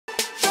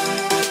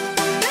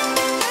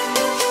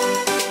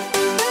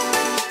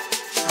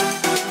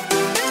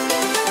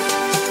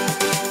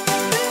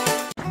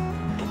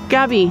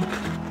Gabby,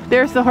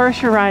 there's the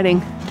horse you're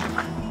riding.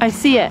 I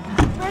see it.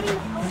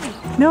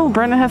 No,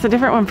 Brenda has a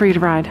different one for you to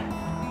ride.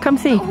 Come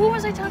see. Who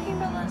was I talking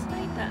about last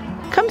night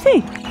then? Come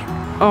see.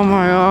 Oh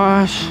my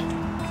gosh.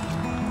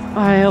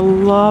 I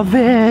love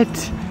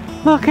it.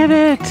 Look at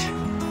it.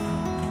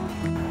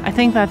 I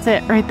think that's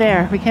it right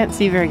there. We can't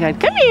see very good.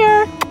 Come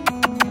here.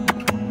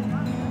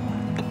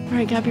 All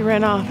right, Gabby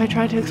ran off. I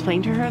tried to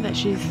explain to her that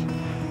she's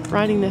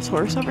riding this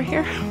horse over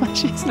here, but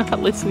she's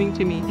not listening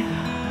to me.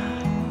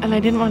 And I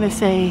didn't want to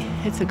say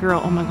it's a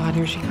girl. Oh my God,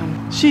 here she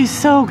comes. She's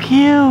so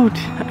cute.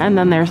 And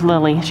then there's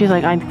Lily. She's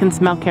like, I can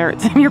smell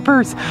carrots in your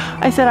purse.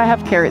 I said, I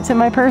have carrots in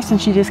my purse,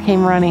 and she just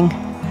came running.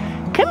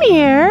 Come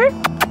here.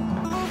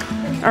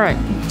 All right,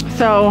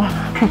 so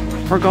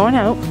we're going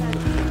out.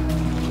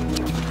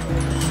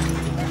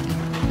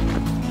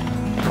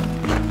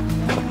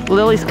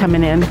 Lily's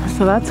coming in,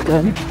 so that's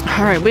good.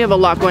 All right, we have a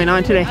lot going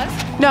on today.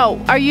 No,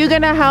 are you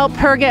gonna help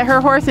her get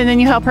her horse and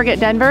then you help her get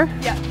Denver?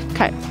 Yeah.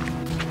 Okay.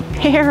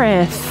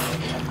 Paris,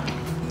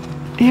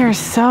 you're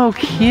so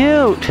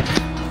cute.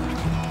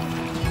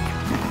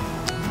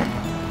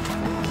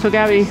 So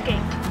Gabby,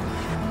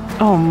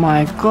 oh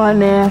my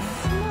goodness.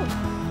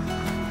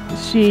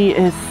 She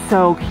is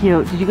so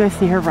cute. Did you guys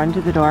see her run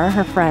to the door?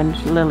 Her friend,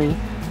 Lily,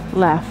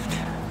 left.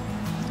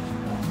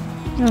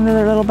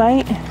 Another little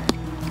bite.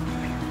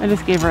 I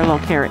just gave her a little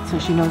carrot so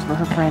she knows we're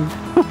her friend.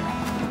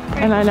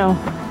 And I know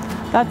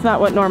that's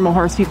not what normal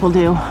horse people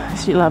do.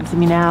 She loves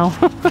me now.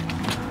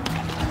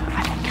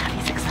 I think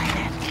Gabby's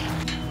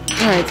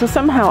excited. All right, so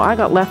somehow I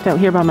got left out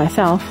here by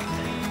myself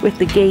with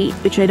the gate,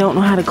 which I don't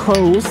know how to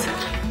close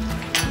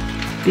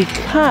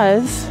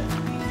because,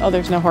 oh,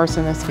 there's no horse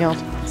in this field.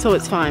 So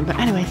it's fine. But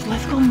anyways,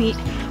 let's go meet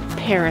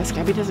Paris.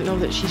 Gabby doesn't know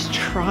that she's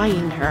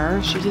trying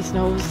her. She just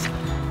knows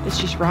that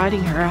she's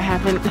riding her.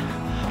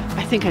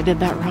 I think I did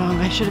that wrong.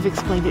 I should have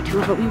explained it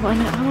to her, but I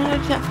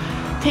wanted to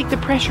take the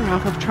pressure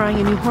off of trying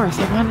a new horse.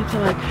 I wanted to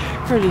like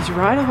her to just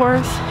ride a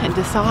horse and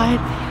decide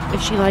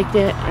if she liked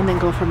it and then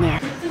go from there.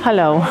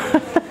 Hello.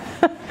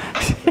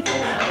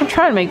 I'm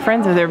trying to make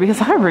friends with her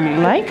because I really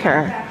like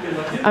her.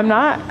 I'm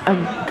not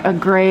a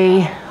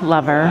gray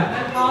lover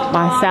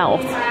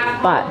myself,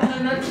 but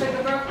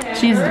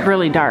she's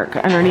really dark.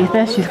 Underneath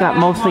this, she's got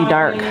mostly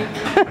dark.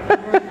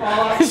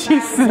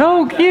 She's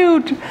so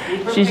cute.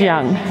 She's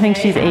young. I think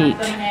she's 8.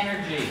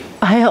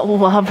 I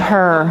love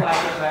her.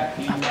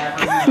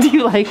 Do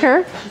you like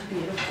her?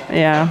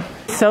 Yeah.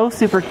 So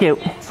super cute.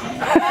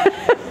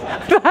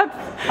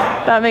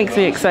 that makes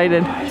me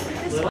excited.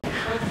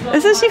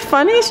 Isn't she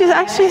funny? She's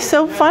actually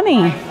so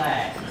funny.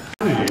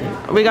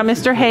 We got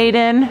Mr.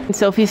 Hayden. And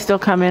Sophie's still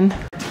coming.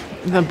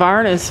 The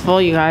barn is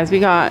full, you guys. We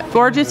got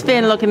gorgeous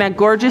Finn looking at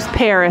gorgeous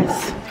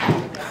Paris.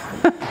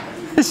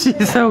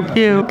 She's so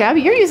cute.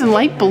 Gabby, you're using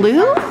light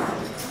blue?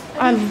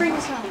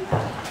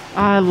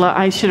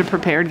 I should have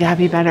prepared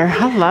Gabby better.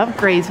 I love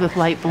grays with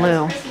light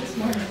blue.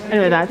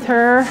 Anyway, that's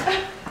her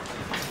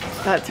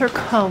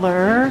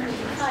color.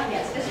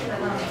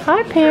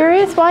 Hi,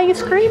 Paris. Why are you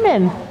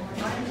screaming?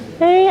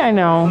 Hey, I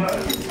know.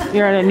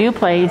 You're at a new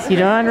place. You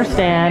don't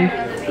understand.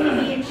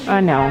 I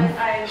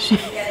know.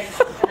 She's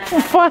so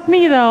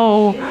funny,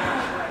 though.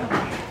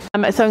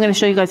 So I'm going to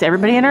show you guys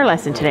everybody in our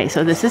lesson today.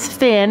 So this is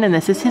Finn, and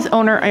this is his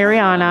owner,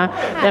 Ariana,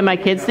 that my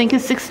kids think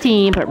is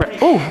 16,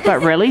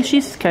 but really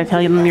she's, can I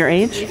tell them your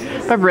age?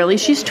 But really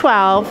she's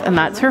 12, and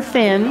that's her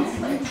Finn.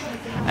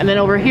 And then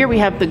over here we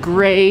have the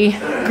gray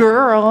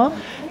girl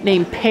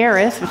named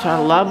Paris, which I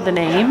love the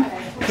name,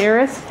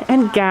 Paris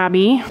and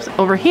Gabby. So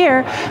over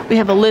here we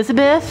have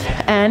Elizabeth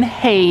and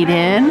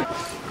Hayden.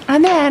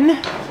 And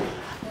then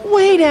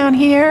way down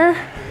here,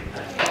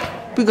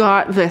 we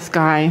got this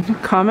guy.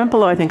 Comment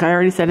below, I think I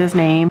already said his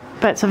name.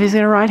 But Sophie's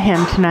gonna ride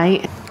him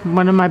tonight.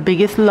 One of my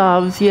biggest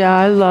loves. Yeah,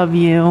 I love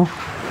you.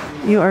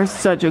 You are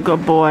such a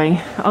good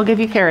boy. I'll give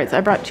you carrots. I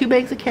brought 2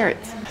 bags of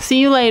carrots. See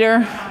you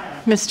later,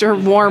 Mr.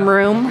 Warm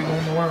Room.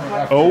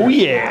 Oh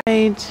yeah.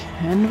 Right,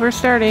 and we're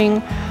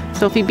starting.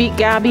 Sophie beat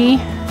Gabby.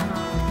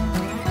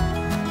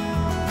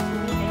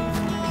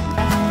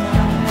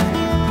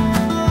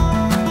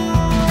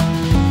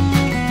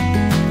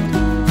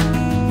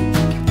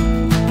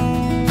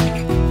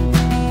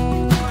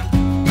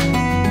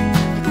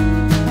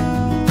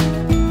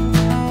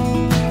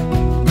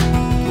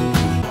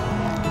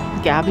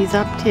 Gabby's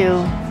up too.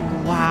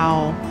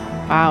 Wow.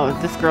 Wow,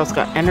 this girl's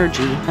got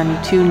energy.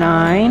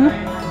 22.9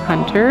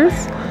 hunters.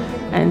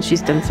 And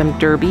she's done some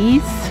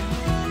derbies.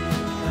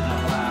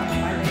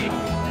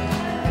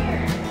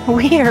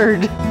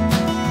 Weird.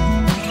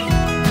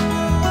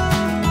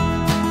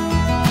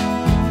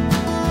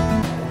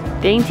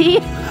 Dainty?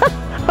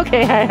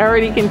 Okay, I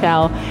already can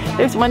tell.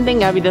 There's one thing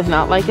Gabby does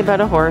not like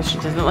about a horse. She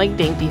doesn't like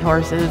dainty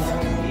horses.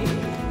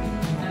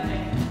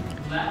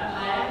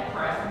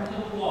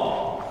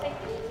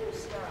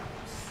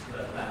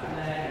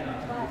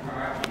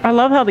 I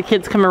love how the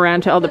kids come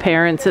around to all the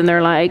parents and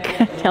they're like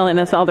telling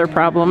us all their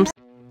problems.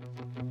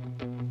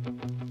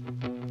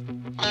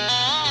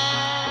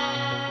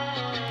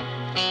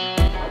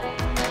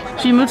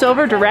 She moves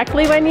over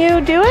directly when you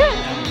do it?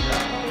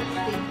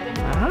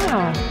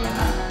 Oh,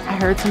 I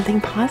heard something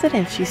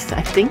positive.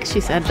 I think she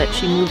said that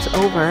she moves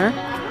over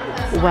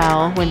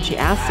well when she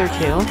asks her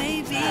to.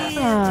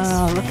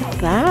 Oh, look at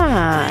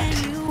that.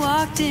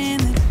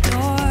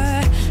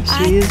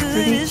 She's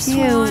pretty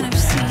cute.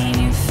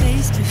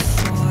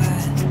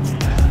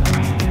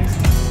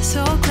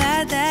 So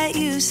glad that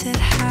you said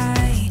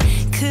hi,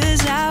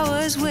 'cause I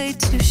was way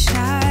too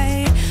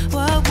shy.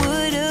 What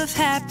would have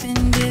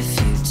happened if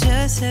you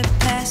just had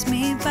passed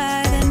me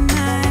by the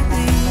night?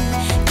 We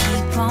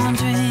keep on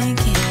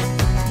drinking.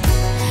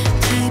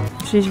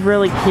 She's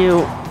really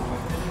cute.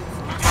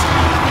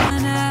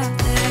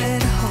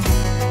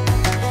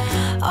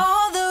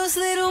 All those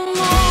little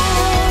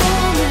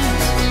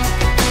moments,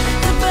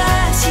 the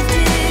bus you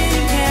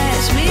didn't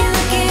catch me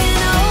looking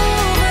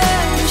over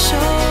your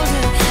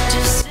shoulder.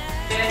 Just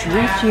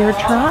Reach your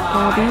trot,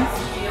 Gabby.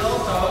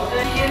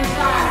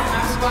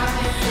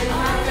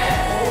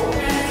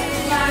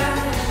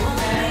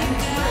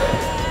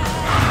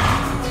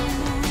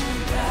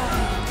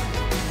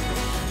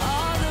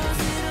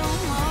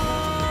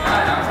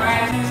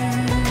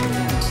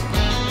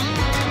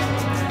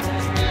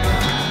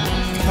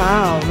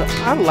 Wow,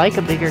 I like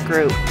a bigger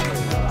group.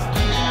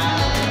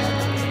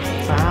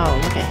 Wow,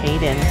 look at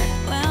Hayden.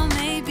 well,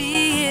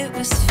 maybe it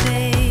was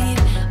fate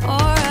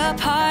or a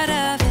part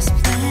of his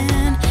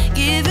plan.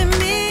 Giving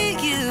me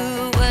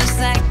you was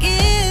like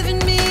giving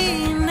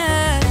me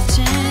another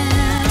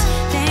chance.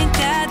 Thank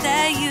God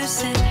that you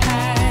said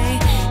hi,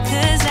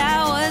 'cause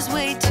I was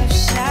way too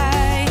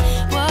shy.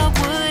 What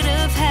would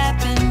have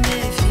happened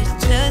if you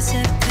just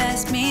had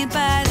passed me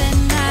by the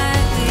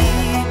night? We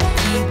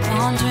keep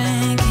on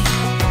drinking,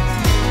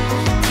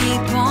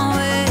 keep on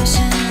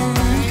wishing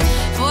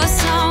for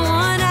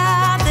someone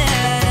out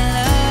there to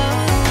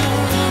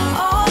love.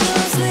 All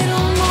those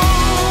little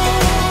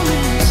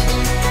moments,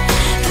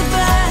 the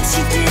bus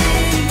you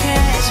didn't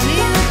catch me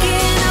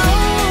looking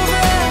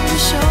over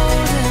your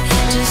shoulder,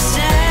 just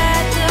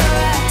at the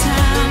right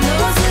time.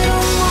 Those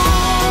little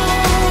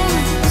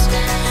moments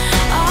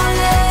all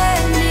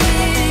led me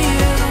to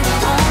you.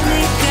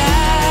 Only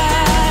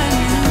God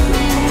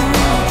knew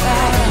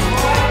about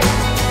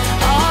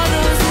all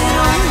those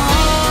little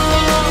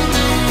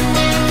moments.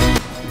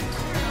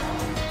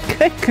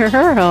 Good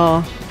girl.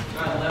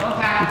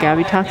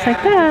 Gabby talks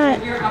like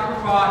that. Your upper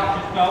body,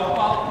 just don't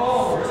fall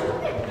forward.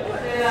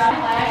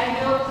 Leg and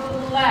go to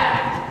the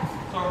left.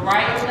 So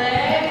right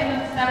leg and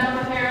then step on a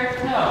pair of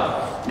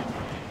toes.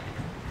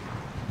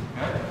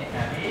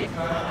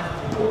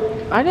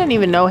 I didn't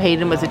even know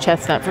Hayden was a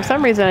chestnut. For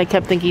some reason, I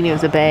kept thinking he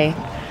was a bay.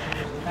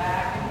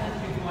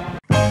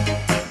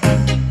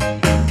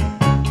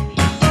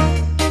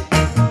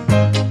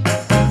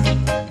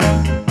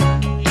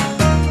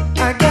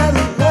 I got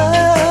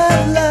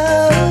love,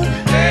 love.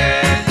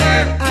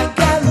 I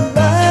got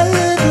love,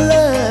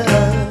 love.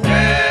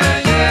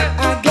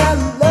 I got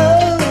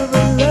love,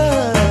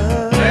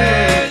 love.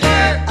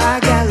 I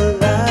got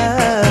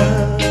love.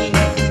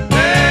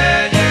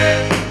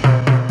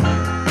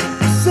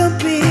 Some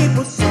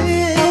people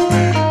say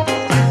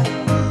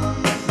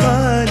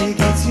money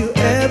gets you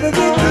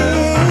everything.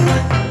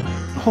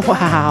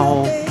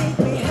 Wow. Make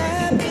me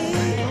happy.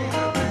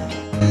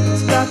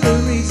 It's not the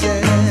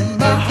reason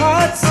my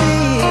heart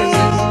sings.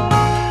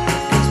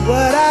 'Cause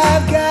what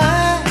I've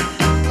got,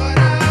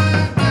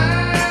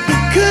 you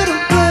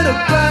couldn't put a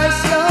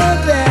price on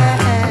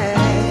that.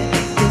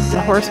 The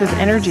horse with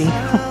energy.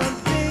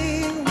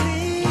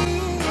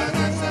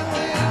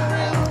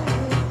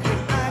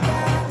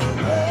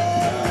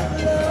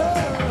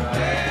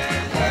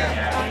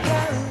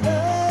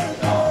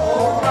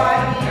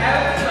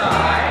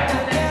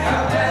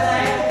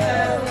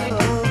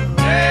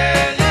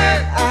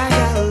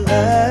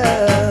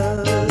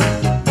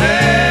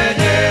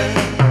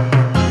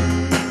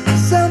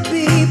 Some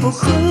people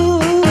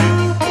cruel,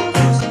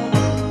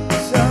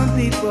 some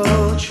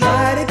people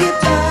try to get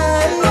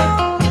by.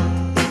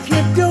 If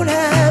you don't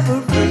have a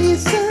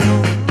reason,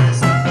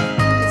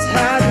 it's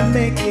hard to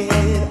make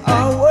it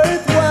all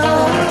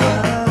worthwhile.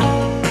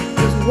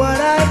 'Cause what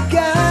I've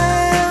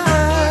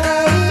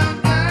got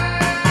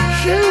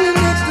surely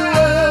makes the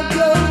world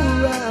go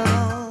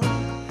round.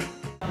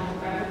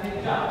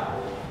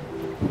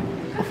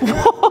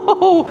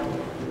 Whoa!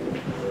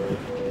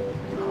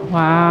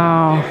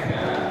 Wow.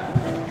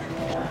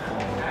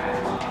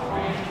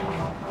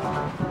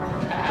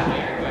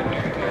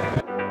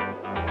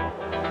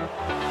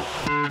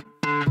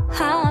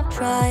 How I've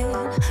tried,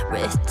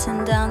 written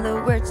down the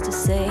words to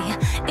say.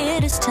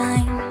 It is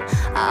time.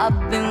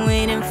 I've been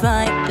waiting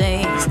 5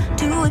 days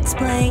to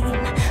explain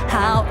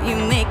how you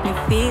make me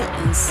feel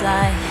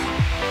inside.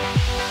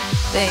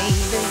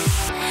 Baby,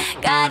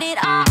 got it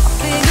all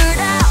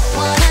figured out.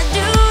 Wanna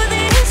do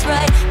this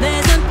right.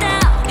 There's no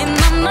doubt in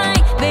my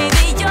mind.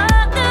 Baby,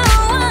 you're the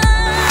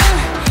one.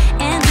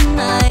 And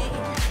tonight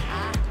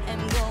I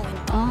am going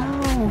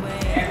all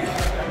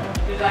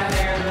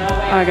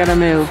I gotta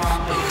move.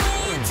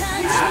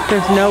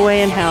 There's no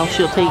way in hell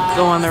she'll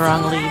go on the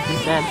wrong lead, he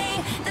said.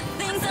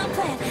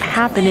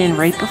 Happening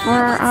right before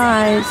our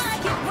eyes.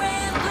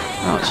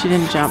 Oh, she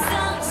didn't jump.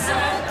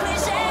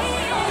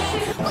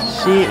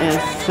 She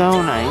is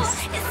so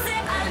nice.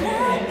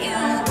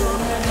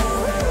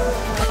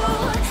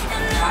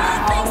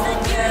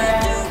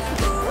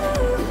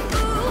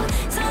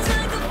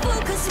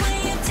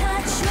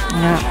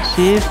 Yeah,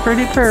 she's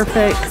pretty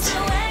perfect.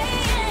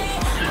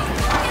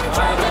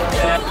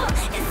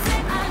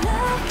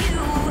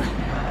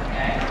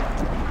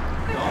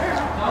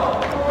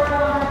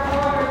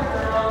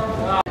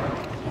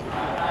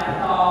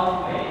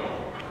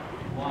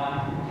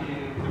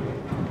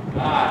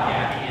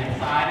 Gabby,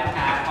 inside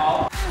attack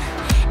call.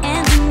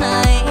 And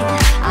tonight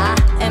I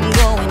am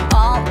going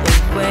all the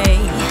way.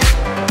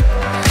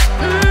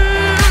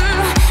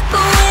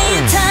 The way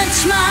you touch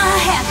my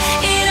hair,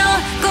 it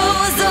all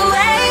goes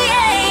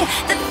away.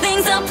 The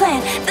things I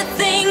planned, the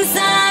things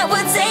I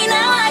would say,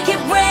 now I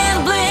keep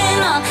rambling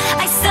on.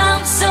 I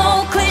sound so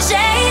cliche.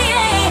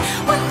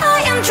 What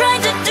I am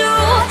trying to do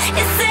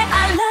is say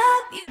I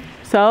love you.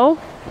 So,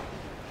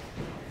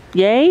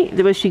 yay,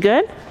 was she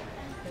good?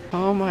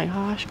 Oh my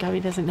gosh,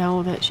 Gabby doesn't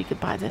know that she could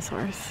buy this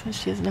horse.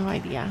 She has no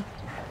idea.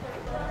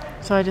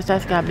 So I just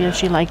asked Gabby if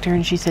she liked her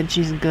and she said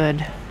she's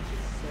good.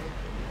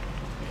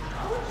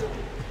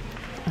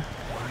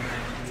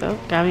 So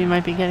Gabby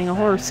might be getting a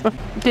horse.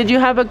 Did you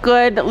have a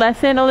good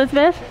lesson,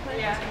 Elizabeth?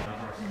 Yeah.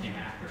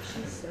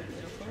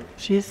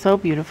 She's so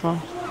beautiful.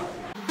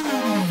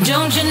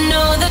 Don't you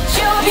know that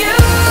you're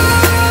beautiful?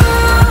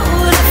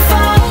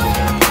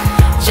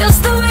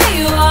 Just the way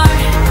you are,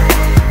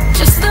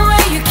 just the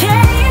way you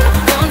came.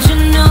 Don't you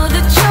know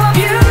that you're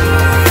beautiful?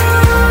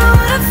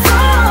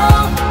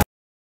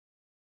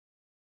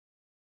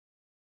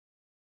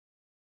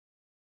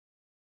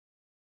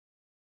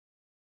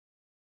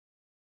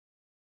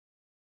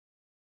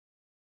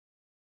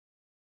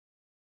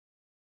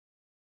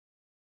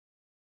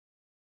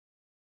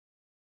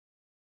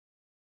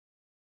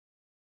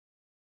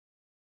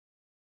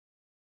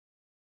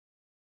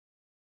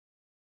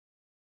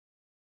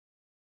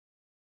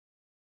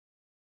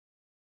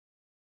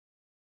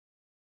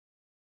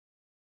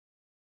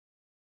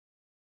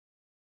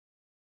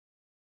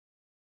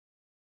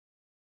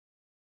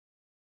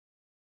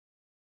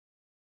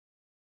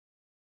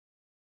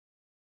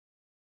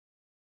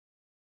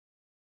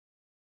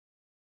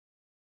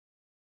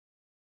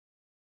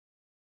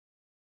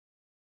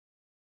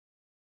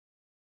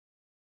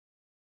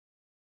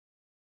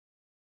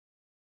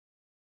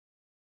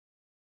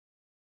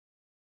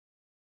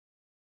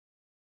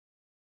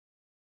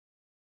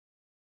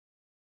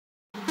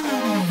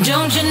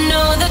 Don't you know